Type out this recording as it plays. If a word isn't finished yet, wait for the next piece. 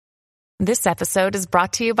This episode is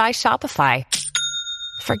brought to you by Shopify.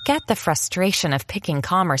 Forget the frustration of picking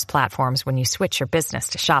commerce platforms when you switch your business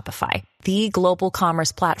to Shopify, the global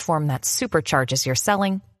commerce platform that supercharges your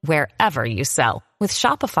selling wherever you sell. With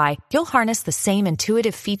Shopify, you'll harness the same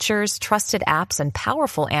intuitive features, trusted apps, and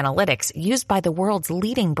powerful analytics used by the world's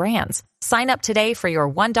leading brands. Sign up today for your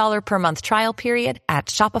 $1 per month trial period at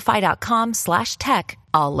shopify.com/tech,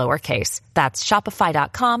 all lowercase. That's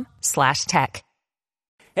shopify.com/tech.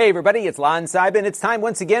 Hey everybody, it's Lon Seidman. It's time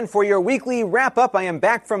once again for your weekly wrap-up. I am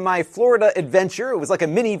back from my Florida adventure. It was like a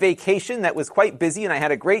mini vacation that was quite busy and I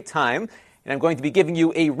had a great time. And I'm going to be giving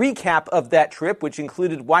you a recap of that trip, which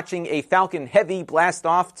included watching a Falcon Heavy blast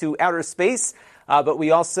off to outer space. But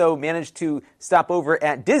we also managed to stop over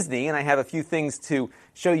at Disney, and I have a few things to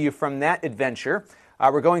show you from that adventure.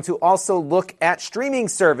 We're going to also look at streaming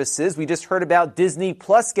services. We just heard about Disney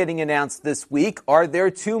Plus getting announced this week. Are there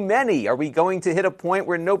too many? Are we going to hit a point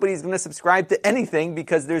where nobody's going to subscribe to anything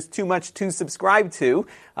because there's too much to subscribe to?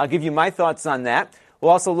 I'll give you my thoughts on that. We'll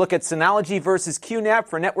also look at Synology versus QNAP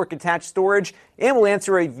for network-attached storage, and we'll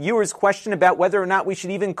answer a viewer's question about whether or not we should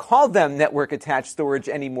even call them network-attached storage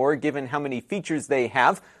anymore, given how many features they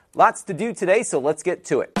have. Lots to do today, so let's get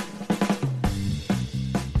to it.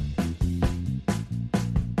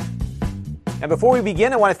 And before we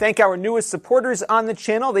begin, I want to thank our newest supporters on the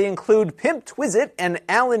channel. They include Pimp Twizzit and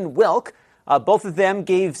Alan Welk. Both of them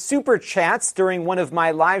gave super chats during one of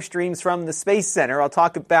my live streams from the Space Center. I'll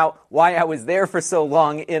talk about why I was there for so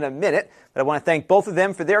long in a minute. But I want to thank both of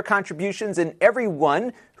them for their contributions and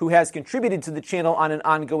everyone who has contributed to the channel on an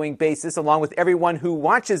ongoing basis, along with everyone who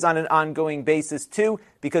watches on an ongoing basis too,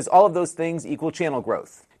 because all of those things equal channel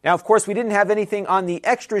growth. Now, of course, we didn't have anything on the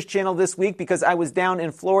Extras channel this week because I was down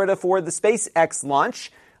in Florida for the SpaceX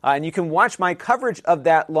launch. And you can watch my coverage of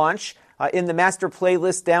that launch in the master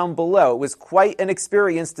playlist down below. It was quite an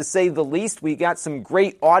experience, to say the least. We got some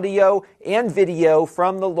great audio and video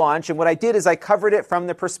from the launch. And what I did is I covered it from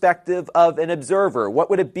the perspective of an observer. What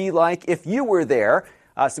would it be like if you were there?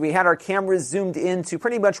 So we had our cameras zoomed in to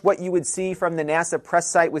pretty much what you would see from the NASA press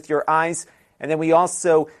site with your eyes. And then we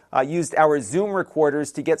also used our Zoom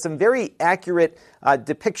recorders to get some very accurate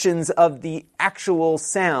depictions of the actual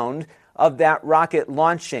sound of that rocket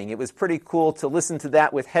launching. It was pretty cool to listen to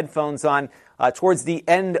that with headphones on. Towards the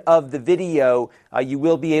end of the video, you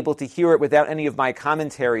will be able to hear it without any of my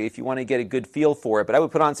commentary if you want to get a good feel for it. But I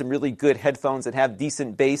would put on some really good headphones that have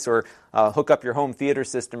decent bass, or hook up your home theater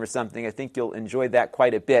system or something. I think you'll enjoy that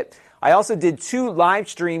quite a bit. I also did 2 live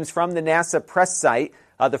streams from the NASA press site.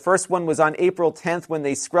 The first one was on April 10th when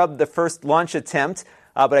they scrubbed the first launch attempt.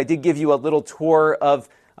 But I did give you a little tour of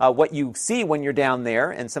what you see when you're down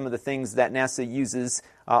there and some of the things that NASA uses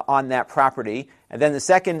on that property. And then the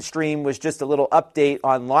second stream was just a little update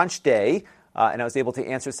on launch day. And I was able to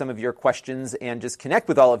answer some of your questions and just connect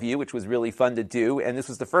with all of you, which was really fun to do. And this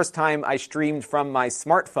was the first time I streamed from my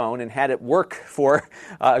smartphone and had it work for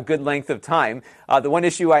a good length of time. The one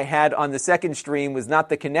issue I had on the second stream was not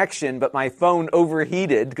the connection, but my phone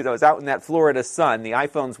overheated because I was out in that Florida sun. The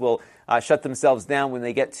iPhones will shut themselves down when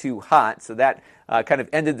they get too hot. So that kind of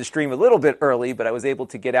ended the stream a little bit early, but I was able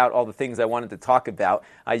to get out all the things I wanted to talk about.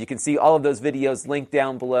 You can see all of those videos linked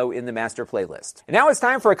down below in the master playlist. And now it's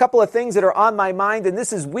time for a couple of things that are on my mind, and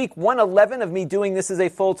this is week 111 of me doing this as a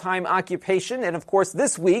full-time occupation. And of course,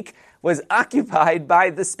 this week was occupied by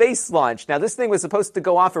the space launch. Now, this thing was supposed to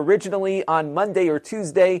go off originally on Monday or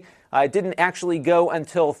Tuesday. It didn't actually go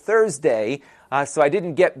until Thursday. So I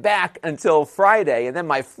didn't get back until Friday, and then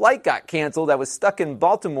my flight got canceled. I was stuck in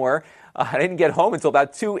Baltimore. I didn't get home until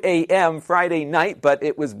about 2 a.m. Friday night, but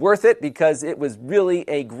it was worth it because it was really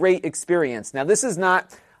a great experience. Now, this is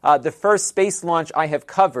not the first space launch I have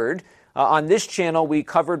covered. On this channel, we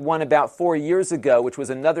covered one about 4 years ago, which was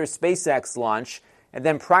another SpaceX launch. And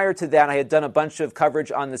then prior to that, I had done a bunch of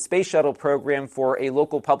coverage on the Space Shuttle program for a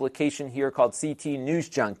local publication here called CT News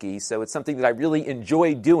Junkie. So it's something that I really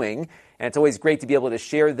enjoy doing, and it's always great to be able to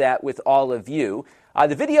share that with all of you.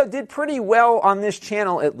 The video did pretty well on this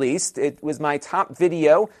channel, at least. It was my top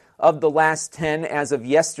video of the last 10 as of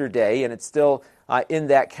yesterday, and it's still in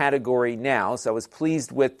that category now. So I was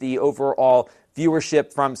pleased with the overall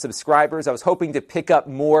viewership from subscribers. I was hoping to pick up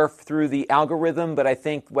more through the algorithm, but I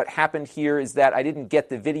think what happened here is that I didn't get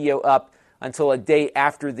the video up until a day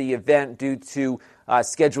after the event due to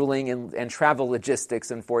scheduling and travel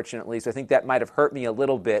logistics, unfortunately. So I think that might have hurt me a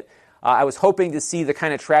little bit. I was hoping to see the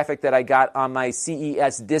kind of traffic that I got on my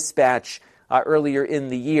CES Dispatch earlier in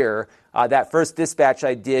the year. That first dispatch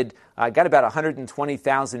I did got about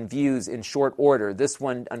 120,000 views in short order. This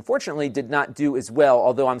one, unfortunately, did not do as well,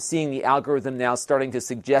 although I'm seeing the algorithm now starting to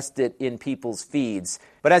suggest it in people's feeds.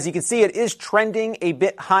 But as you can see, it is trending a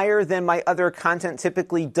bit higher than my other content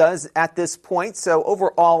typically does at this point. So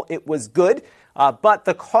overall, it was good. But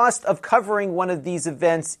the cost of covering one of these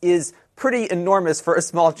events is pretty enormous for a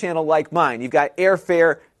small channel like mine. You've got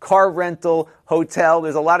airfare, car rental, hotel.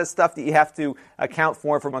 There's a lot of stuff that you have to account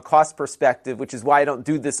for from a cost perspective, which is why I don't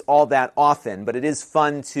do this all that often. But it is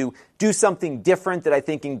fun to do something different that I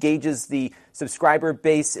think engages the subscriber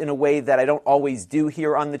base in a way that I don't always do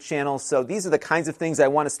here on the channel. So these are the kinds of things I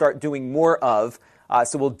want to start doing more of.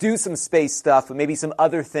 So we'll do some space stuff, but maybe some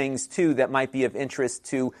other things too that might be of interest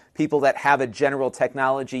to people that have a general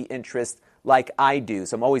technology interest like I do.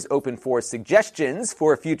 So I'm always open for suggestions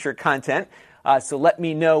for future content. So let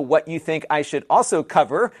me know what you think I should also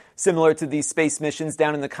cover, similar to these space missions,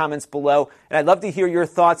 down in the comments below. And I'd love to hear your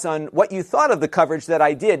thoughts on what you thought of the coverage that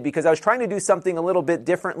I did, because I was trying to do something a little bit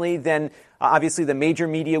differently than obviously the major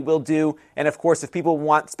media will do. And of course, if people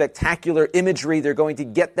want spectacular imagery, they're going to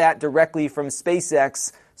get that directly from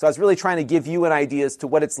SpaceX. So I was really trying to give you an idea as to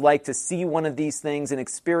what it's like to see one of these things and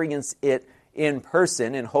experience it in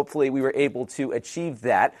person, and hopefully we were able to achieve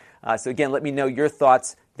that. So again, let me know your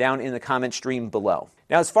thoughts down in the comment stream below.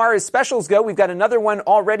 Now, as far as specials go, we've got another one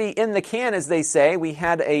already in the can, as they say. We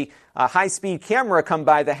had a high-speed camera come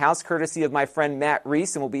by the house, courtesy of my friend Matt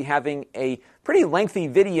Reese, and we'll be having a pretty lengthy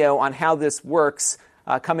video on how this works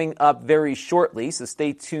coming up very shortly, so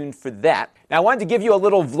stay tuned for that. Now, I wanted to give you a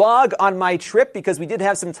little vlog on my trip because we did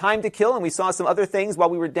have some time to kill, and we saw some other things while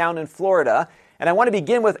we were down in Florida. And I want to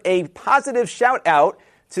begin with a positive shout-out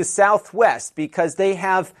to Southwest, because they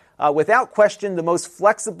have, without question, the most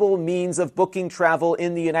flexible means of booking travel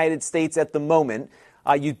in the United States at the moment.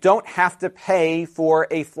 You don't have to pay for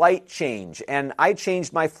a flight change. And I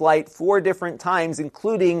changed my flight 4 different times,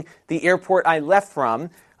 including the airport I left from.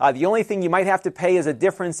 The only thing you might have to pay is a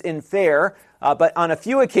difference in fare. But on a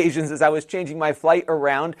few occasions, as I was changing my flight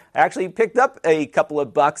around, I actually picked up a couple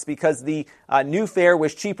of bucks because the new fare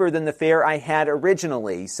was cheaper than the fare I had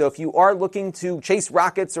originally. So if you are looking to chase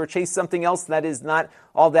rockets or chase something else that is not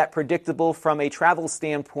all that predictable from a travel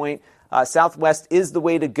standpoint, Southwest is the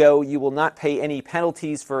way to go. You will not pay any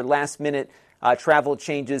penalties for last-minute travel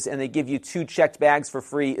changes, and they give you 2 checked bags for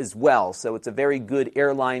free as well. So it's a very good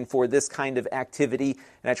airline for this kind of activity,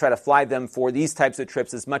 and I try to fly them for these types of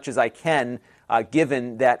trips as much as I can,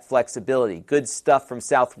 given that flexibility. Good stuff from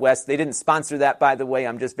Southwest. They didn't sponsor that, by the way.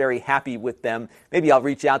 I'm just very happy with them. Maybe I'll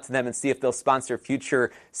reach out to them and see if they'll sponsor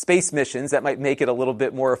future space missions. That might make it a little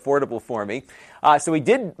bit more affordable for me. So we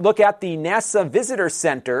did look at the NASA Visitor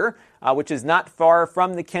Center, which is not far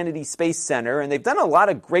from the Kennedy Space Center. And they've done a lot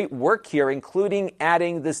of great work here, including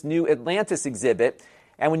adding this new Atlantis exhibit.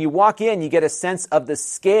 And when you walk in, you get a sense of the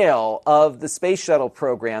scale of the space shuttle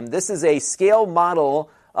program. This is a scale model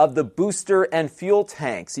of the booster and fuel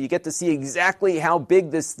tank. So you get to see exactly how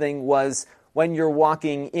big this thing was when you're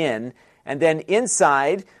walking in. And then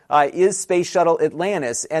inside is Space Shuttle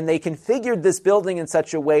Atlantis, and they configured this building in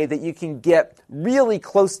such a way that you can get really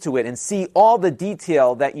close to it and see all the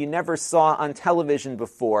detail that you never saw on television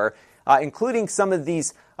before, including some of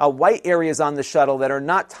these white areas on the shuttle that are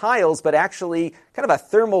not tiles, but actually kind of a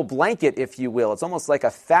thermal blanket, if you will. It's almost like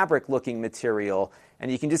a fabric-looking material.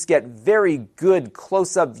 And you can just get very good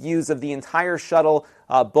close-up views of the entire shuttle,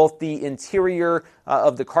 both the interior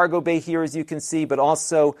of the cargo bay here, as you can see, but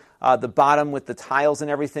also the bottom with the tiles and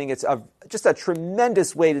everything. It's just a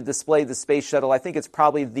tremendous way to display the space shuttle. I think it's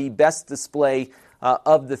probably the best display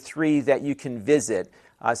of the 3 that you can visit.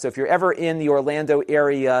 So if you're ever in the Orlando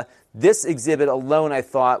area, this exhibit alone, I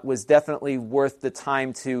thought, was definitely worth the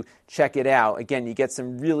time to check it out. Again, you get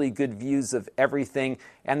some really good views of everything,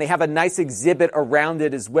 and they have a nice exhibit around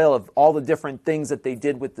it as well of all the different things that they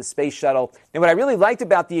did with the space shuttle. And what I really liked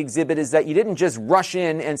about the exhibit is that you didn't just rush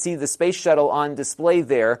in and see the space shuttle on display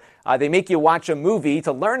there. They make you watch a movie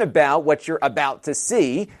to learn about what you're about to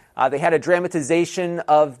see. They had a dramatization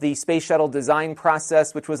of the space shuttle design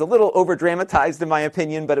process, which was a little over-dramatized in my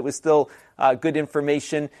opinion, but it was still good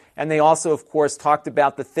information. And they also, of course, talked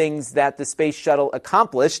about the things that the space shuttle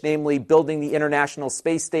accomplished, namely building the International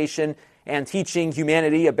Space Station and teaching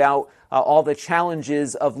humanity about all the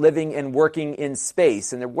challenges of living and working in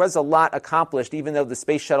space. And there was a lot accomplished, even though the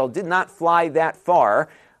space shuttle did not fly that far.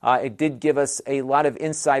 It did give us a lot of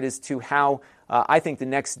insight as to how I think the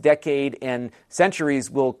next decade and centuries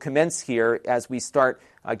will commence here as we start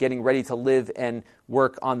getting ready to live and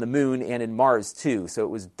work on the moon and in Mars too. So it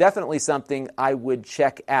was definitely something I would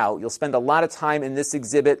check out. You'll spend a lot of time in this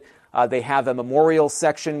exhibit They have a memorial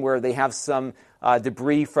section where they have some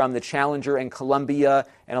debris from the Challenger and Columbia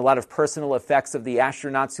and a lot of personal effects of the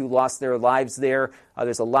astronauts who lost their lives there.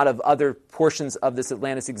 There's a lot of other portions of this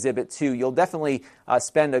Atlantis exhibit, too. You'll definitely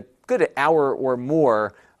spend a good hour or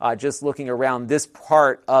more just looking around this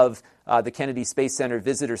part of the Kennedy Space Center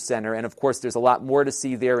Visitor Center. And, of course, there's a lot more to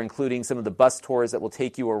see there, including some of the bus tours that will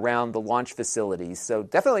take you around the launch facilities. So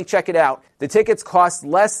definitely check it out. The tickets cost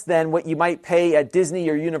less than what you might pay at Disney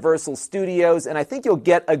or Universal Studios, and I think you'll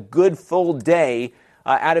get a good full day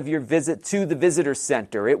out of your visit to the Visitor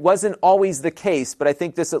Center. It wasn't always the case, but I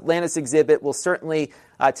think this Atlantis exhibit will certainly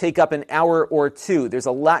take up an hour or two. There's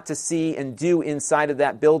a lot to see and do inside of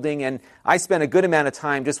that building, and I spent a good amount of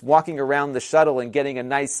time just walking around the shuttle and getting a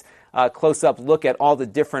nice close-up look at all the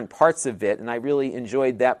different parts of it, and I really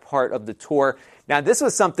enjoyed that part of the tour. Now, this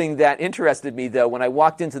was something that interested me, though, when I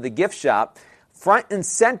walked into the gift shop. Front and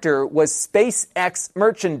center was SpaceX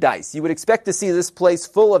merchandise. You would expect to see this place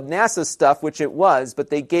full of NASA stuff, which it was, but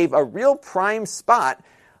they gave a real prime spot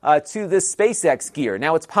to this SpaceX gear.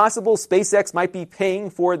 Now, it's possible SpaceX might be paying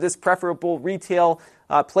for this preferable retail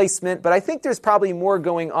placement, but I think there's probably more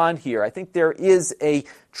going on here. I think there is a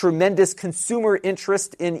tremendous consumer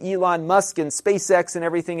interest in Elon Musk and SpaceX and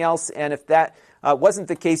everything else, and if that wasn't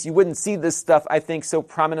the case, you wouldn't see this stuff, I think, so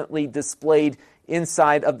prominently displayed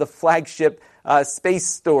inside of the flagship space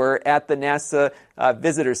store at the NASA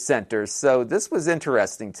Visitor Center. So this was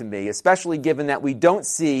interesting to me, especially given that we don't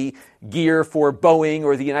see gear for Boeing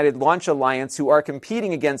or the United Launch Alliance, who are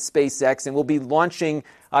competing against SpaceX and will be launching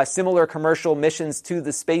similar commercial missions to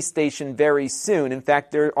the space station very soon. In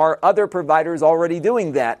fact, there are other providers already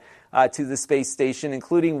doing that to the space station,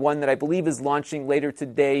 including one that I believe is launching later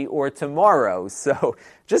today or tomorrow. So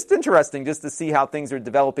just interesting just to see how things are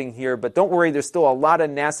developing here. But don't worry, there's still a lot of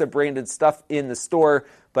NASA-branded stuff in the store.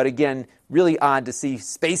 But again, really odd to see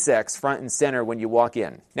SpaceX front and center when you walk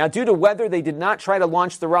in. Now, due to weather, they did not try to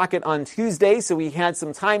launch the rocket on Tuesday, so we had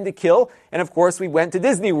some time to kill. And of course, we went to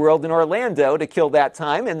Disney World in Orlando to kill that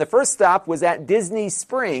time. And the first stop was at Disney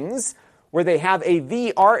Springs, where they have a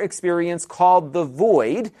VR experience called The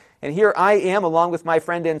Void. And here I am, along with my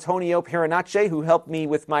friend Antonio Perinace, who helped me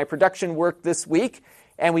with my production work this week.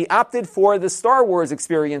 And we opted for the Star Wars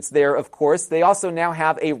experience there, of course. They also now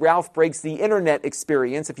have a Ralph Breaks the Internet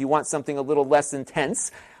experience, if you want something a little less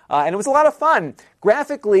intense. And it was a lot of fun.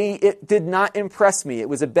 Graphically, it did not impress me. It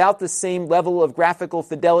was about the same level of graphical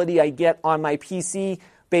fidelity I get on my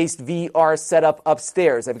PC-based VR setup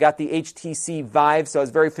upstairs. I've got the HTC Vive, so I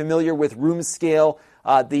was very familiar with room scale.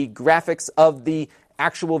 The graphics of the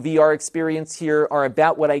actual VR experience here are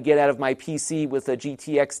about what I get out of my PC with a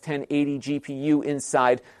GTX 1080 GPU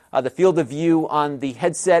inside. The field of view on the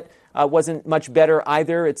headset wasn't much better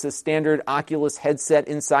either. It's a standard Oculus headset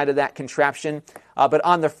inside of that contraption. But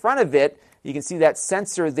on the front of it, you can see that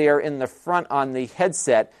sensor there in the front on the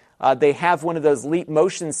headset. They have one of those Leap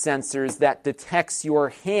Motion sensors that detects your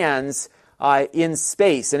hands in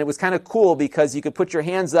space. And it was kind of cool because you could put your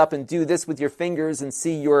hands up and do this with your fingers and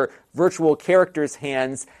see your virtual character's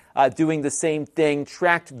hands doing the same thing,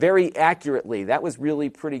 tracked very accurately. That was really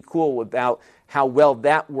pretty cool about how well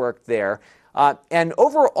that worked there. And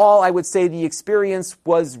overall, I would say the experience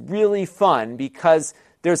was really fun because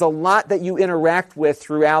there's a lot that you interact with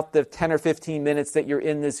throughout the 10 or 15 minutes that you're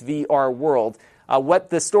in this VR world. What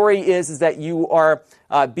the story is that you are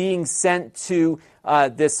being sent to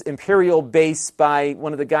this Imperial base by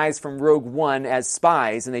one of the guys from Rogue One as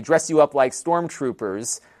spies, and they dress you up like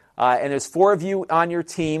stormtroopers. And there's 4 of you on your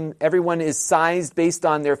team. Everyone is sized based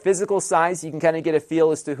on their physical size. You can kind of get a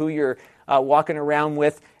feel as to who you're walking around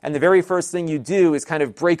with. And the very first thing you do is kind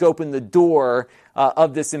of break open the door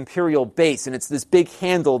of this Imperial base. And it's this big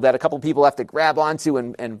handle that a couple people have to grab onto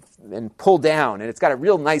and pull down. And it's got a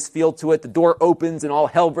real nice feel to it. The door opens and all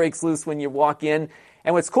hell breaks loose when you walk in.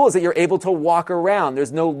 And what's cool is that you're able to walk around.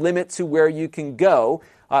 There's no limit to where you can go.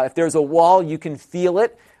 If there's a wall, you can feel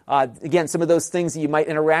it. Again, some of those things that you might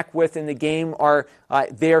interact with in the game are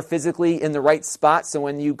there physically in the right spot. So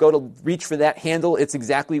when you go to reach for that handle, it's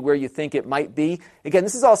exactly where you think it might be. Again,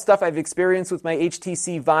 this is all stuff I've experienced with my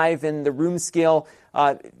HTC Vive and the room scale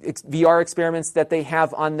VR experiments that they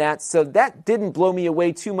have on that. So that didn't blow me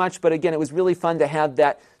away too much. But again, it was really fun to have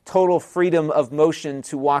that total freedom of motion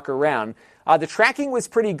to walk around. The tracking was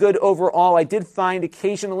pretty good overall. I did find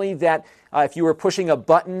occasionally that if you were pushing a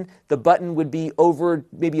button, the button would be over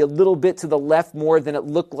maybe a little bit to the left more than it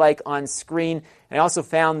looked like on screen. And I also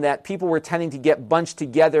found that people were tending to get bunched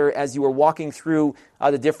together as you were walking through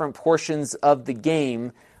the different portions of the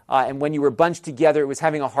game. and when you were bunched together, it was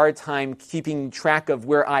having a hard time keeping track of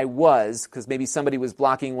where I was, because maybe somebody was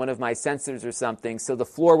blocking one of my sensors or something. So the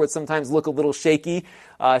floor would sometimes look a little shaky.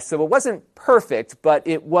 So it wasn't perfect, but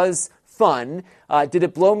it was fun. Did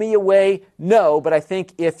it blow me away? No, but I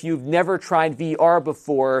think if you've never tried VR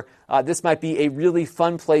before, this might be a really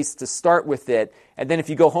fun place to start with it. And then if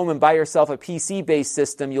you go home and buy yourself a PC-based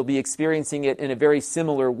system, you'll be experiencing it in a very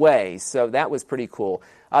similar way. So that was pretty cool.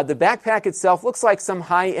 The backpack itself looks like some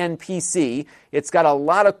high-end PC. It's got a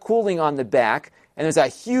lot of cooling on the back, and there's a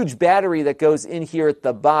huge battery that goes in here at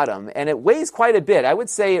the bottom, and it weighs quite a bit. I would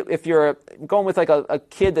say if you're going with like a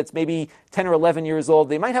kid that's maybe 10 or 11 years old,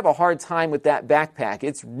 they might have a hard time with that backpack.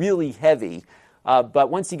 It's really heavy, but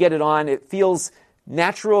once you get it on, it feels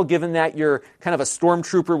natural, given that you're kind of a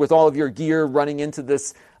stormtrooper with all of your gear running into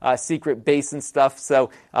this secret base and stuff.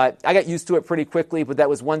 So I got used to it pretty quickly, but that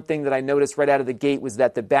was one thing that I noticed right out of the gate, was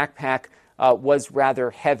that the backpack was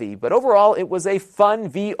rather heavy. But overall, it was a fun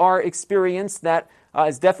VR experience that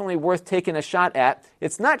is definitely worth taking a shot at.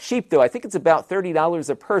 It's not cheap, though. I think it's about $30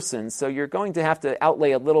 a person, so you're going to have to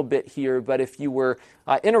outlay a little bit here. But if you were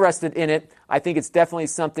interested in it, I think it's definitely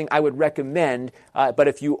something I would recommend. But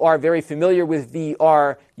if you are very familiar with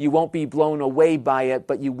VR, you won't be blown away by it,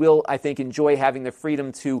 but you will, I think, enjoy having the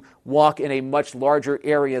freedom to walk in a much larger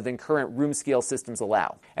area than current room scale systems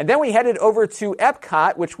allow. And then we headed over to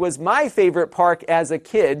Epcot, which was my favorite park as a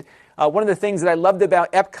kid. One of the things that I loved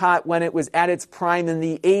about Epcot when it was at its prime in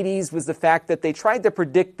the 80s was the fact that they tried to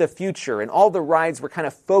predict the future, and all the rides were kind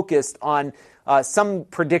of focused on some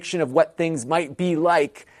prediction of what things might be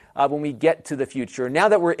like when we get to the future. Now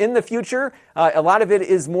that we're in the future, a lot of it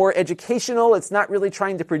is more educational. It's not really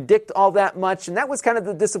trying to predict all that much, and that was kind of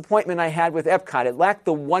the disappointment I had with Epcot. It lacked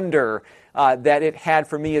the wonder that it had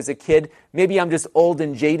for me as a kid. Maybe I'm just old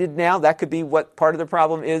and jaded now. That could be what part of the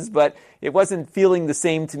problem is, but it wasn't feeling the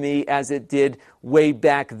same to me as it did way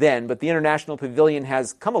back then. But the International Pavilion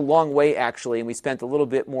has come a long way, actually, and we spent a little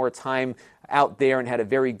bit more time out there and had a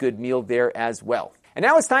very good meal there as well. And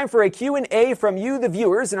now it's time for a Q&A from you, the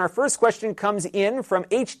viewers, and our first question comes in from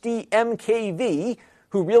HDMKV,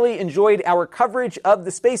 who really enjoyed our coverage of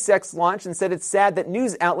the SpaceX launch and said it's sad that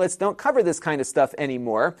news outlets don't cover this kind of stuff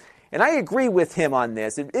anymore. And I agree with him on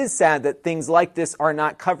this. It is sad that things like this are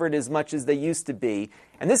not covered as much as they used to be.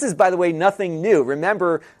 And this is, by the way, nothing new.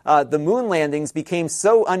 Remember, the moon landings became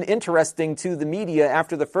so uninteresting to the media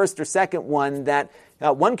after the first or second one that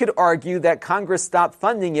one could argue that Congress stopped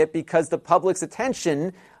funding it because the public's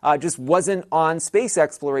attention just wasn't on space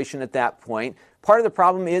exploration at that point. Part of the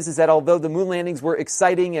problem is that although the moon landings were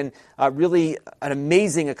exciting and really an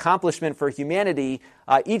amazing accomplishment for humanity,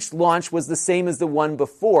 each launch was the same as the one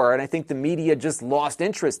before, and I think the media just lost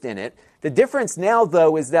interest in it. The difference now,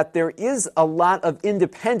 though, is that there is a lot of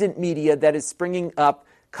independent media that is springing up,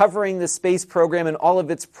 covering the space program and all of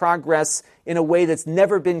its progress in a way that's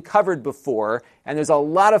never been covered before. And there's a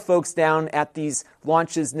lot of folks down at these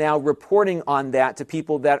launches now reporting on that to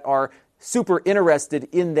people that are super interested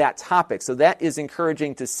in that topic. So that is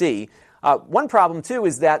encouraging to see. One problem, too,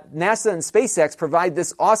 is that NASA and SpaceX provide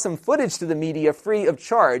this awesome footage to the media free of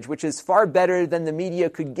charge, which is far better than the media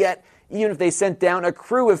could get even if they sent down a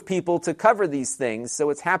crew of people to cover these things. So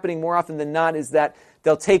what's happening more often than not is that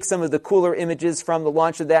they'll take some of the cooler images from the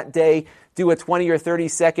launch of that day, do a 20 or 30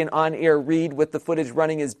 second on-air read with the footage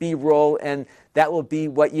running as B-roll, and that will be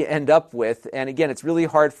what you end up with. And again, it's really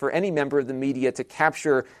hard for any member of the media to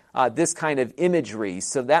capture this kind of imagery.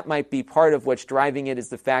 So that might be part of what's driving it, is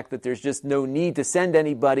the fact that there's just no need to send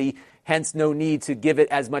anybody, hence no need to give it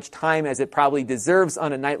as much time as it probably deserves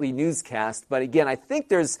on a nightly newscast. But again, I think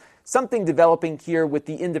there's something developing here with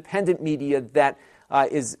the independent media that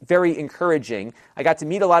is very encouraging. I got to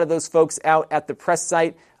meet a lot of those folks out at the press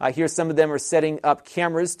site. Here some of them are setting up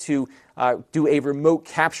cameras to do a remote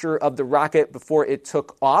capture of the rocket before it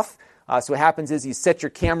took off. So what happens is you set your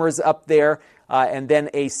cameras up there, and then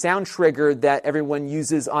a sound trigger that everyone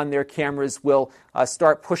uses on their cameras will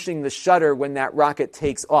start pushing the shutter when that rocket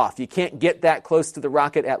takes off. You can't get that close to the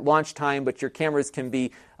rocket at launch time, but your cameras can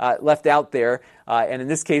be left out there. And in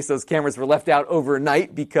this case, those cameras were left out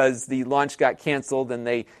overnight because the launch got canceled and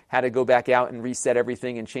they had to go back out and reset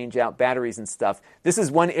everything and change out batteries and stuff. This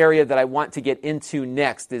is one area that I want to get into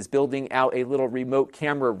next, is building out a little remote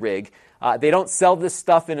camera rig. They don't sell this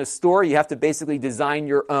stuff in a store. You have to basically design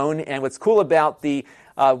your own. And what's cool about the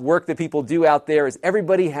work that people do out there is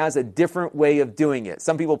everybody has a different way of doing it.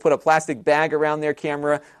 Some people put a plastic bag around their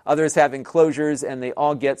camera, others have enclosures, and they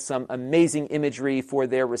all get some amazing imagery for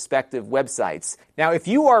their respective websites. Now, if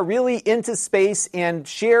you are really into space and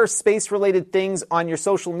share space-related things on your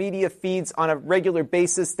social media feeds on a regular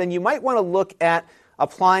basis, then you might want to look at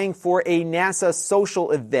applying for a NASA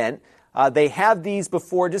social event. They have these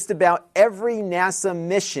before just about every NASA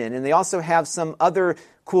mission, and they also have some other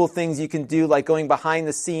cool things you can do, like going behind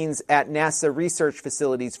the scenes at NASA research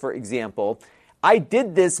facilities, for example. I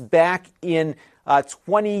did this back in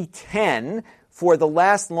 2010 for the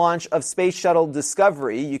last launch of Space Shuttle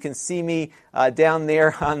Discovery. You can see me down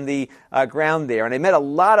there on the ground there. And I met a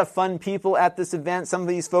lot of fun people at this event. Some of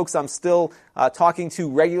these folks I'm still talking to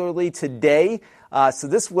regularly today. So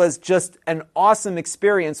this was just an awesome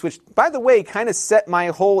experience, which, by the way, kind of set my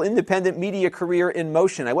whole independent media career in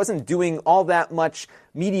motion. I wasn't doing all that much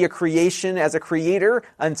media creation as a creator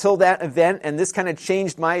until that event, and this kind of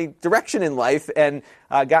changed my direction in life and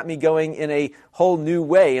got me going in a whole new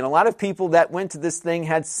way. And a lot of people that went to this thing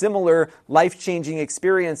had similar life-changing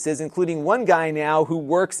experiences, including one guy now who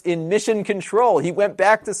works in mission control. He went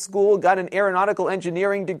back to school, got an aeronautical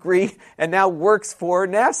engineering degree, and now works for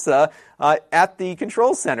NASA at the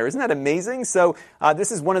control center. Isn't that amazing? So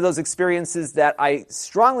this is one of those experiences that I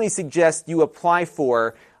strongly suggest you apply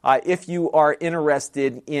for if you are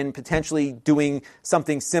interested in potentially doing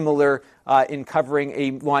something similar in covering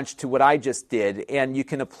a launch to what I just did. And you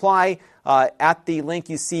can apply at the link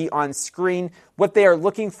you see on screen. What they are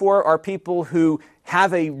looking for are people who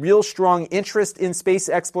have a real strong interest in space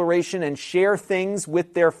exploration and share things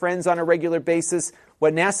with their friends on a regular basis.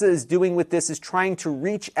 What NASA is doing with this is trying to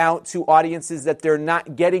reach out to audiences that they're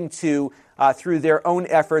not getting to through their own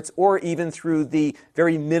efforts or even through the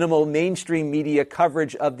very minimal mainstream media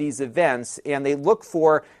coverage of these events. And they look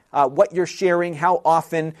for what you're sharing, how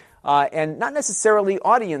often, and not necessarily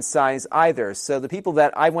audience size either. So the people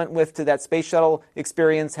that I went with to that space shuttle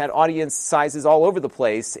experience had audience sizes all over the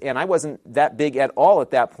place, and I wasn't that big at all at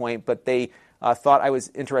that point, but they thought I was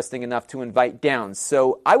interesting enough to invite down.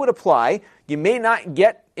 So I would apply. You may not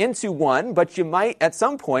get into one, but you might at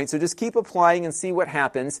some point, so just keep applying and see what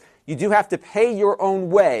happens. You do have to pay your own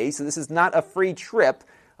way, so this is not a free trip.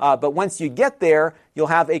 But once you get there, you'll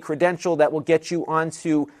have a credential that will get you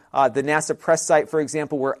onto the NASA press site, for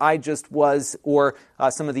example, where I just was, or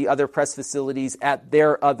some of the other press facilities at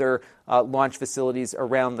their other launch facilities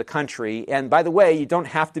around the country. And by the way, you don't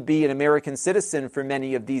have to be an American citizen for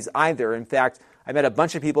many of these either. In fact, I met a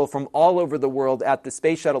bunch of people from all over the world at the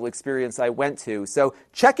space shuttle experience I went to. So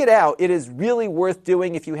check it out. It is really worth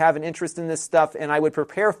doing if you have an interest in this stuff, and I would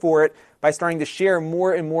prepare for it by starting to share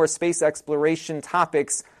more and more space exploration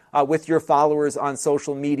topics with your followers on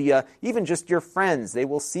social media, even just your friends. They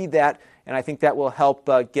will see that, and I think that will help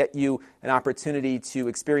get you an opportunity to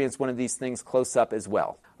experience one of these things close up as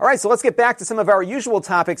well. All right, so let's get back to some of our usual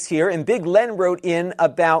topics here. And Big Len wrote in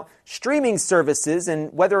about streaming services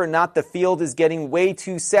and whether or not the field is getting way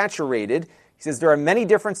too saturated. He says there are many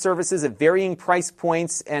different services at varying price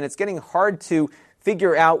points, and it's getting hard to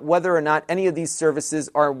figure out whether or not any of these services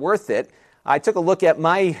are worth it. I took a look at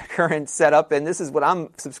my current setup, and this is what I'm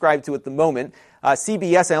subscribed to at the moment.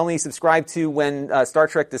 CBS I only subscribe to when Star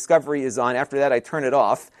Trek Discovery is on. After that, I turn it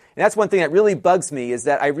off. And that's one thing that really bugs me, is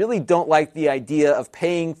that I really don't like the idea of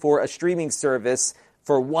paying for a streaming service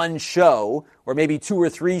for one show, or maybe 2 or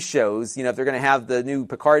 3 shows, if they're going to have the new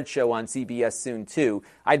Picard show on CBS soon too.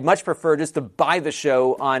 I'd much prefer just to buy the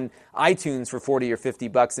show on iTunes for $40 or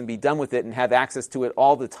 $50 and be done with it and have access to it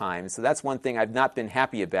all the time. So that's one thing I've not been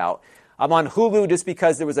happy about. I'm on Hulu just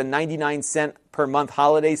because there was a 99-cent per month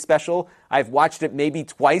holiday special. I've watched it maybe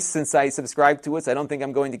twice since I subscribed to it, so I don't think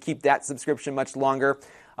I'm going to keep that subscription much longer.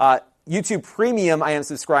 YouTube Premium I am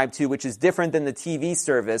subscribed to, which is different than the TV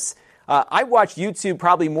service. I watch YouTube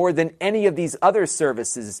probably more than any of these other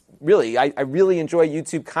services. Really, I really enjoy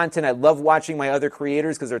YouTube content. I love watching my other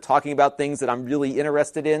creators because they're talking about things that I'm really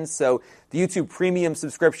interested in. So the YouTube Premium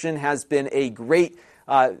subscription has been a great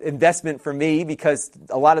investment for me because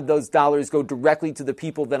a lot of those dollars go directly to the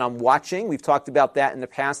people that I'm watching. We've talked about that in the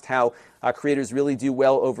past, how creators really do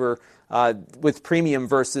well over with premium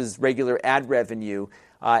versus regular ad revenue.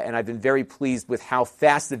 And I've been very pleased with how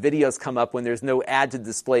fast the videos come up when there's no ad to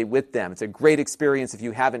display with them. It's a great experience if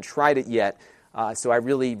you haven't tried it yet. So I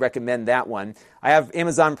really recommend that one. I have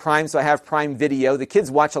Amazon Prime, so I have Prime Video. The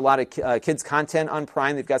kids watch a lot of kids' content on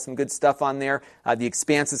Prime. They've got some good stuff on there. The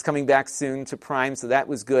Expanse is coming back soon to Prime, so that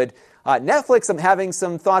was good. Netflix, I'm having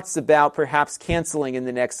some thoughts about perhaps canceling in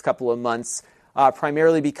the next couple of months,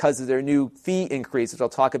 primarily because of their new fee increase, which I'll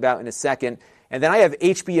talk about in a second. And then I have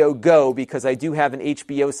HBO Go because I do have an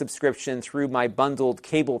HBO subscription through my bundled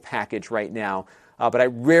cable package right now. But I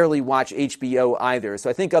rarely watch HBO either. So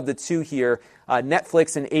I think of the two here,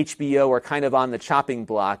 Netflix and HBO are kind of on the chopping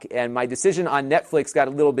block. And my decision on Netflix got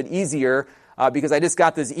a little bit easier because I just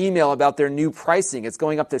got this email about their new pricing. It's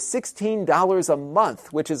going up to $16 a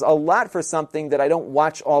month, which is a lot for something that I don't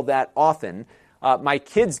watch all that often. My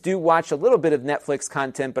kids do watch a little bit of Netflix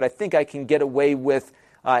content, but I think I can get away with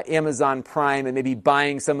Amazon Prime and maybe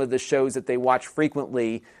buying some of the shows that they watch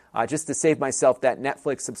frequently just to save myself that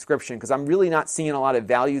Netflix subscription, because I'm really not seeing a lot of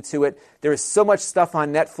value to it. There is so much stuff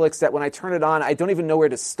on Netflix that when I turn it on, I don't even know where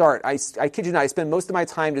to start. I kid you not, I spend most of my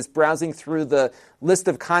time just browsing through the list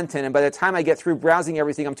of content, and by the time I get through browsing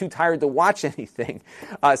everything, I'm too tired to watch anything.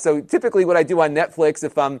 So typically what I do on Netflix,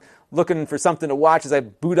 if I'm looking for something to watch, is I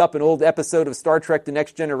boot up an old episode of Star Trek The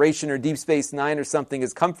Next Generation or Deep Space Nine or something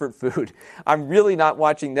as comfort food. I'm really not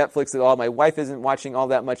watching Netflix at all. My wife isn't watching all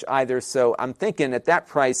that much either, so I'm thinking at that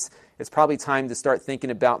price, it's probably time to start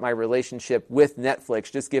thinking about my relationship with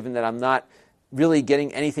Netflix, just given that I'm not really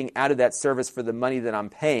getting anything out of that service for the money that I'm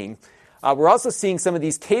paying. We're also seeing some of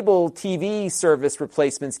these cable TV service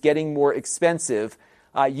replacements getting more expensive.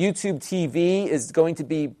 YouTube TV is going to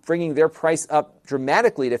be bringing their price up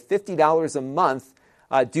dramatically to $50 a month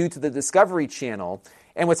due to the Discovery Channel.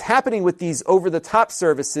 And what's happening with these over-the-top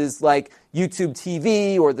services like YouTube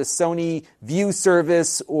TV or the Sony View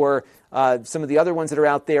service or some of the other ones that are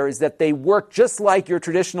out there is that they work just like your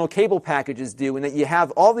traditional cable packages do, and that you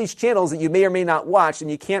have all these channels that you may or may not watch,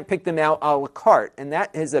 and you can't pick them out a la carte. And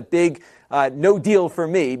that is a big no deal for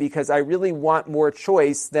me, because I really want more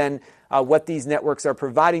choice than what these networks are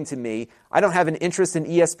providing to me. I don't have an interest in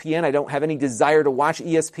ESPN. I don't have any desire to watch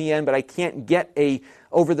ESPN, but I can't get a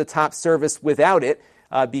over-the-top service without it.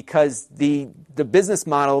 Because the business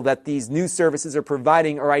model that these new services are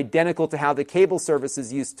providing are identical to how the cable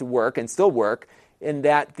services used to work and still work, in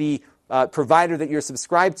that the provider that you're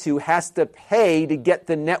subscribed to has to pay to get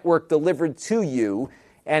the network delivered to you,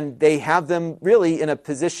 and they have them really in a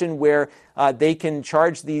position where they can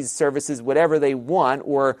charge these services whatever they want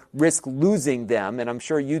or risk losing them. And I'm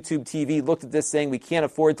sure YouTube TV looked at this saying, we can't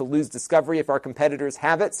afford to lose Discovery if our competitors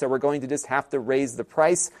have it, so we're going to just have to raise the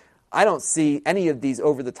price. I don't see any of these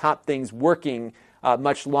over-the-top things working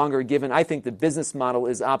much longer, given I think the business model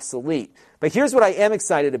is obsolete. But here's what I am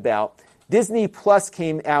excited about. Disney Plus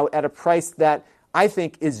came out at a price that I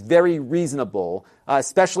think is very reasonable,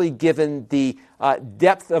 especially given the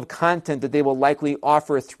depth of content that they will likely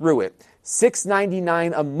offer through it.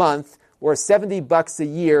 $6.99 a month or $70 a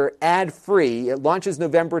year ad-free. It launches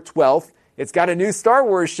November 12th. It's got a new Star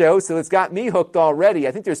Wars show, so it's got me hooked already.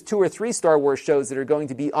 I think there's 2 or 3 Star Wars shows that are going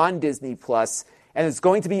to be on Disney Plus, and there's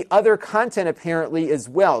going to be other content apparently as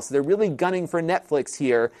well. So they're really gunning for Netflix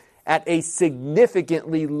here at a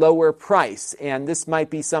significantly lower price. And this might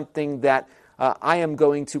be something that I am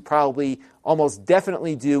going to probably almost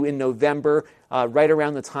definitely do in November, right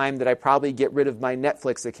around the time that I probably get rid of my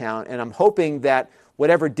Netflix account. And I'm hoping that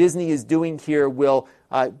whatever Disney is doing here will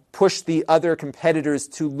push the other competitors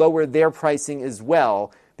to lower their pricing as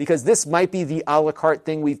well, because this might be the a la carte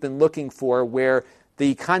thing we've been looking for, where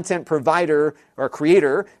the content provider or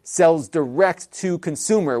creator sells direct to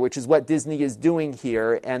consumer, which is what Disney is doing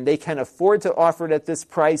here, and they can afford to offer it at this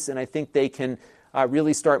price, and I think they can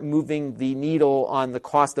really start moving the needle on the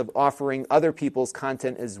cost of offering other people's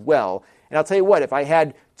content as well. And I'll tell you what, if I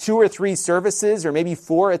had 2 or 3 services, or maybe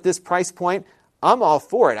 4 at this price point, I'm all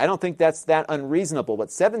for it. I don't think that's that unreasonable, but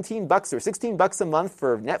 $17 or $16 a month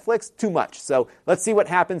for Netflix, too much. So let's see what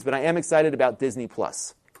happens, but I am excited about Disney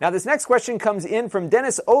Plus. Now, this next question comes in from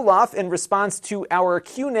Dennis Olaf in response to our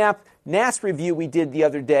QNAP NAS review we did the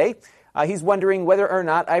other day. He's wondering whether or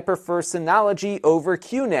not I prefer Synology over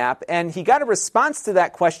QNAP, and he got a response to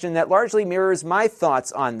that question that largely mirrors my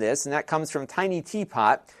thoughts on this, and that comes from Tiny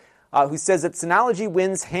Teapot, who says that Synology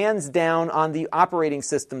wins hands down on the operating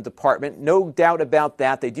system department. No doubt about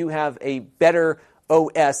that. They do have a better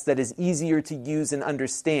OS that is easier to use and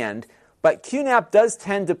understand. But QNAP does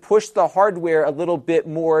tend to push the hardware a little bit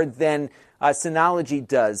more than Synology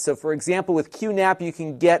does. So, for example, with QNAP, you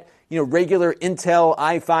can get regular Intel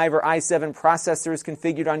i5 or i7 processors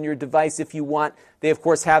configured on your device if you want. They, of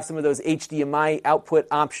course, have some of those HDMI output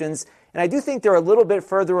options. And I do think they're a little bit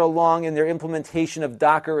further along in their implementation of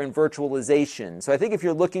Docker and virtualization. So I think if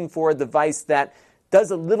you're looking for a device that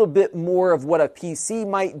does a little bit more of what a PC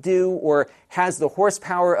might do or has the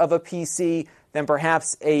horsepower of a PC, then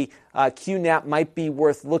perhaps a QNAP might be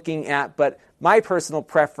worth looking at. But my personal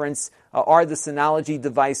preference are the Synology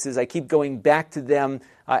devices. I keep going back to them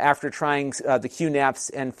after trying the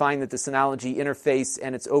QNAPs and find that the Synology interface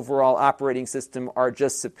and its overall operating system are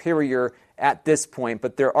just superior at this point.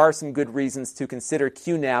 But there are some good reasons to consider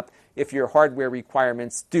QNAP if your hardware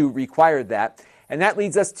requirements do require that. And that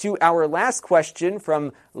leads us to our last question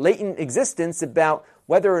from Latent Existence about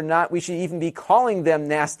whether or not we should even be calling them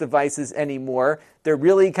NAS devices anymore. They're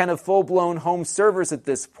really kind of full-blown home servers at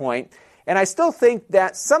this point. And I still think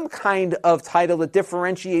that some kind of title that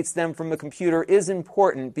differentiates them from a computer is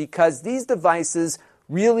important because these devices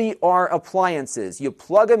really are appliances. You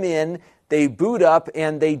plug them in, they boot up,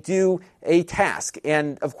 and they do a task.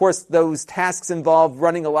 And, of course, those tasks involve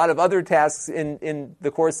running a lot of other tasks in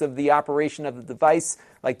the course of the operation of the device,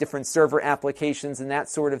 like different server applications and that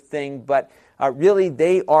sort of thing. But really,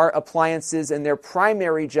 they are appliances, and their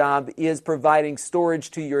primary job is providing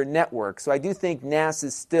storage to your network. So I do think NAS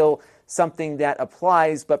is still something that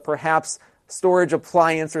applies, but perhaps storage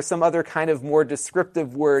appliance or some other kind of more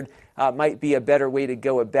descriptive word might be a better way to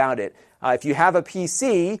go about it. If you have a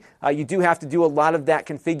PC, you do have to do a lot of that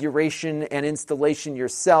configuration and installation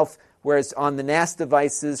yourself, whereas on the NAS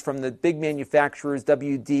devices from the big manufacturers,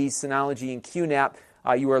 WD, Synology, and QNAP,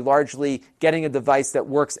 you are largely getting a device that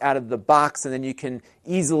works out of the box, and then you can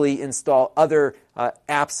easily install other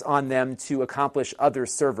apps on them to accomplish other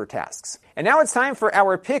server tasks. And now it's time for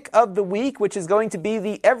our pick of the week, which is going to be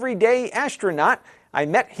the Everyday Astronaut. I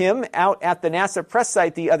met him out at the NASA press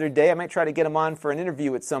site the other day. I might try to get him on for an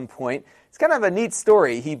interview at some point. It's kind of a neat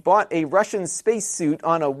story. He bought a Russian spacesuit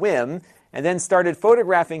on a whim and then started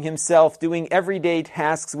photographing himself doing everyday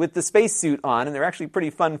tasks with the spacesuit on, and they're actually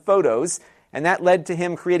pretty fun photos. And that led to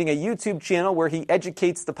him creating a YouTube channel where he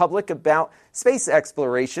educates the public about space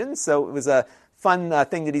exploration. So it was a fun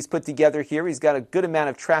thing that he's put together here. He's got a good amount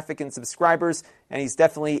of traffic and subscribers, and he's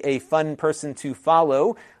definitely a fun person to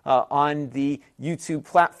follow on the YouTube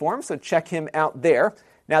platform. So check him out there.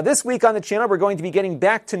 Now, this week on the channel, we're going to be getting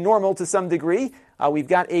back to normal to some degree. We've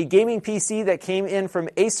got a gaming PC that came in from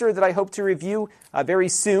Acer that I hope to review very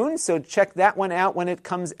soon, so check that one out when it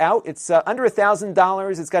comes out. It's under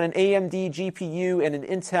 $1,000. It's got an AMD GPU and an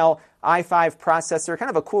Intel i5 processor, kind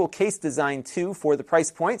of a cool case design, too, for the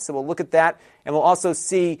price point, so we'll look at that, and we'll also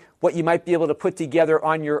see what you might be able to put together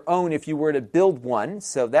on your own if you were to build one,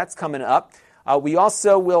 so that's coming up. We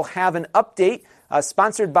also will have an update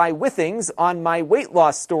sponsored by Withings on my weight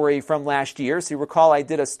loss story from last year. So you recall I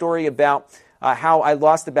did a story about how I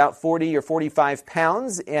lost about 40 or 45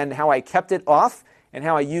 pounds and how I kept it off and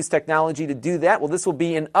how I used technology to do that. Well, this will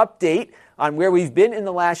be an update on where we've been in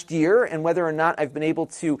the last year and whether or not I've been able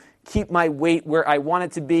to keep my weight where I want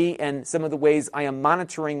it to be and some of the ways I am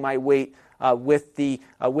monitoring my weight with the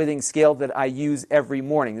Withings scale that I use every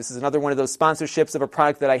morning. This is another one of those sponsorships of a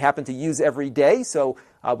product that I happen to use every day, so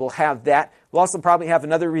we'll have that. We'll also probably have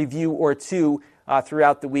another review or two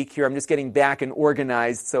throughout the week here. I'm just getting back and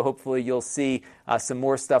organized, so hopefully you'll see some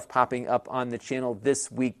more stuff popping up on the channel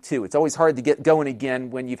this week too. It's always hard to get going again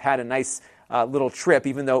when you've had a nice little trip.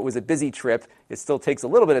 Even though it was a busy trip, it still takes a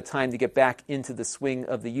little bit of time to get back into the swing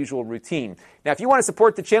of the usual routine. Now, if you want to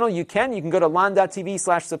support the channel, you can. You can go to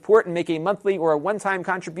lon.tv/support and make a monthly or a one-time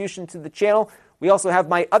contribution to the channel. We also have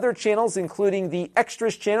my other channels, including the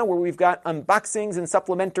Extras channel, where we've got unboxings and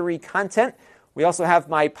supplementary content. We also have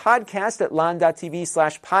my podcast at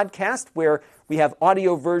lon.tv/podcast, where we have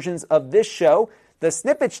audio versions of this show. The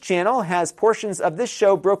Snippets channel has portions of this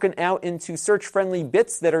show broken out into search-friendly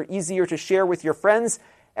bits that are easier to share with your friends.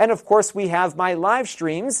 And, of course, we have my live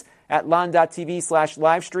streams at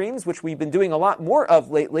lon.tv/livestreams, which we've been doing a lot more of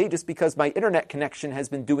lately just because my internet connection has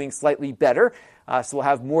been doing slightly better. So we'll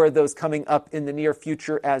have more of those coming up in the near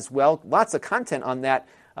future as well. Lots of content on that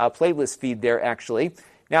playlist feed there, actually.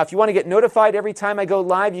 Now, if you want to get notified every time I go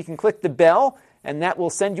live, you can click the bell, and that will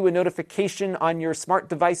send you a notification on your smart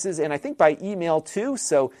devices, and I think by email too,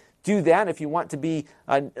 so do that if you want to be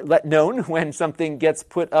let known when something gets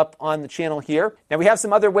put up on the channel here. Now, we have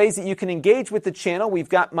some other ways that you can engage with the channel. We've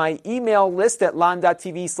got my email list at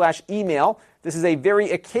lon.tv/email. This is a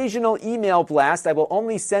very occasional email blast. I will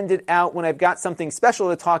only send it out when I've got something special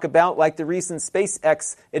to talk about, like the recent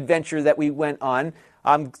SpaceX adventure that we went on.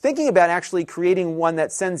 I'm thinking about actually creating one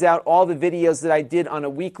that sends out all the videos that I did on a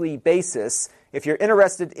weekly basis. If you're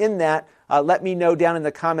interested in that, let me know down in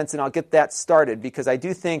the comments and I'll get that started, because I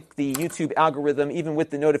do think the YouTube algorithm, even with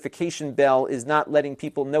the notification bell, is not letting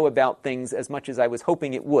people know about things as much as I was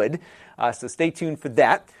hoping it would. So stay tuned for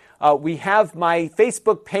that. We have my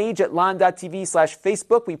Facebook page at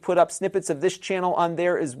lon.tv/Facebook. We put up snippets of this channel on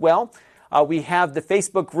there as well. We have the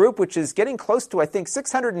Facebook group, which is getting close to, I think,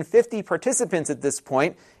 650 participants at this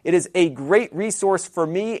point. It is a great resource for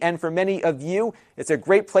me and for many of you. It's a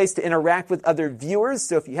great place to interact with other viewers.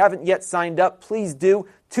 So if you haven't yet signed up, please do.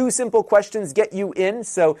 2 simple questions get you in,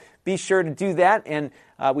 so be sure to do that. And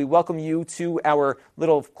we welcome you to our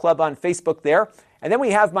little club on Facebook there. And then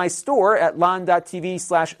we have my store at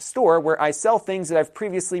lon.tv/store, where I sell things that I've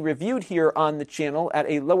previously reviewed here on the channel at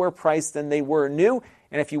a lower price than they were new.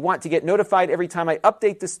 And if you want to get notified every time I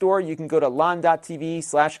update the store, you can go to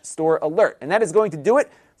lon.tv/store alert. And that is going to do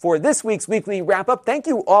it for this week's weekly wrap-up. Thank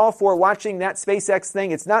you all for watching that SpaceX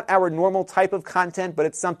thing. It's not our normal type of content, but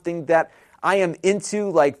it's something that I am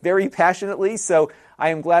into very passionately. So I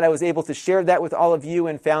am glad I was able to share that with all of you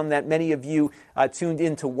and found that many of you tuned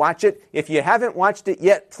in to watch it. If you haven't watched it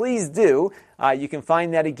yet, please do. You can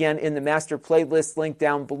find that again in the master playlist link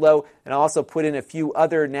down below. And I'll also put in a few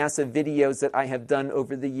other NASA videos that I have done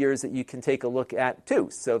over the years that you can take a look at too.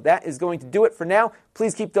 So that is going to do it for now.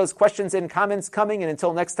 Please keep those questions and comments coming. And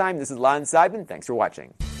until next time, this is Lon Seidman. Thanks for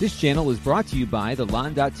watching. This channel is brought to you by the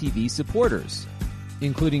Lon.TV supporters,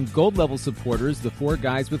 including gold-level supporters, the Four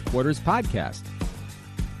Guys with Quarters podcast,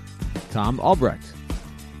 Tom Albrecht,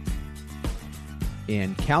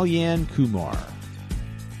 and Kalyan Kumar.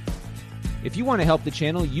 If you want to help the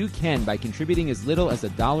channel, you can by contributing as little as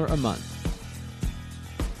 $1 a month.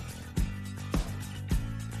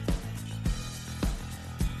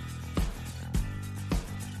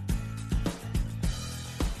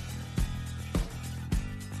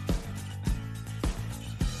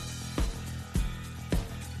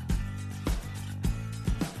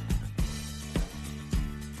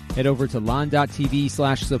 Head over to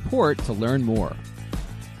lon.tv/support to learn more.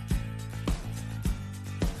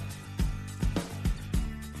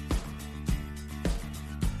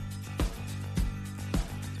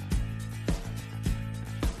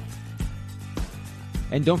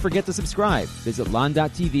 And don't forget to subscribe. Visit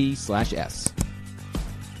lon.tv/s.